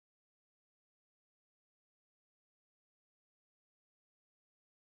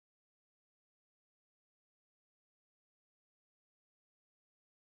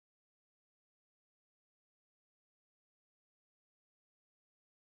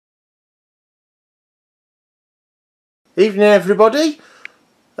Evening everybody.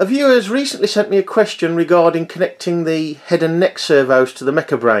 A viewer has recently sent me a question regarding connecting the head and neck servos to the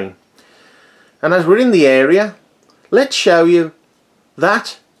Meccabrain, and as we're in the area, let's show you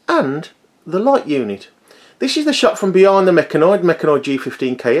that and the light unit. This is the shot from behind the Meccano Meccanoid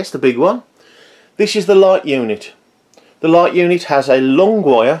G15Ks, the big one. This is the light unit. The light unit has a long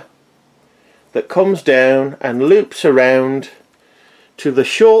wire that comes down and loops around to the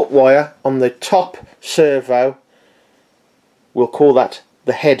short wire on the top servo. We'll call that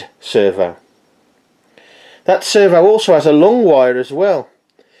the head servo. That servo also has a long wire as well.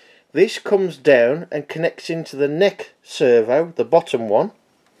 This comes down and connects into the neck servo, the bottom one,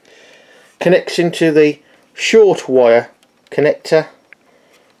 connects into the short wire connector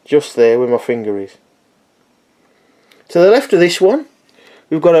just there where my finger is. To the left of this one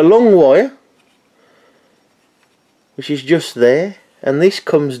we've got a long wire which is just there, and this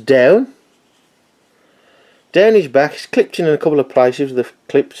comes down his back. It's clipped in a couple of places with the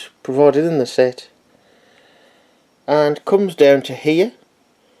clips provided in the set, and comes down to here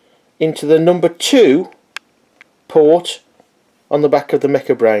into the number 2 port on the back of the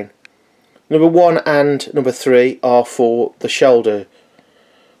Meccabrain. Number 1 and number 3 are for the shoulder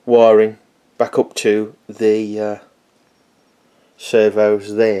wiring back up to the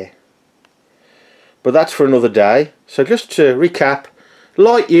servos there, but that's for another day. So just to recap,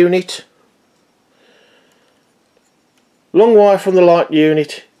 light unit, long wire from the light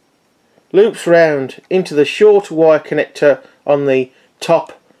unit loops round into the short wire connector on the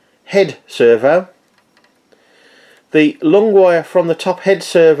top head servo. The long wire from the top head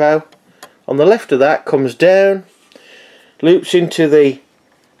servo on the left of that comes down, loops into the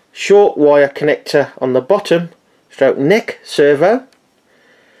short wire connector on the bottom stroke neck servo,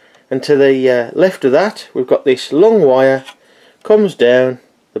 and to the left of that we've got this long wire comes down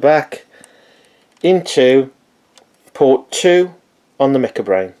the back into port 2 on the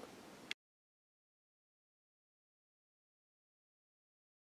Meccabrain.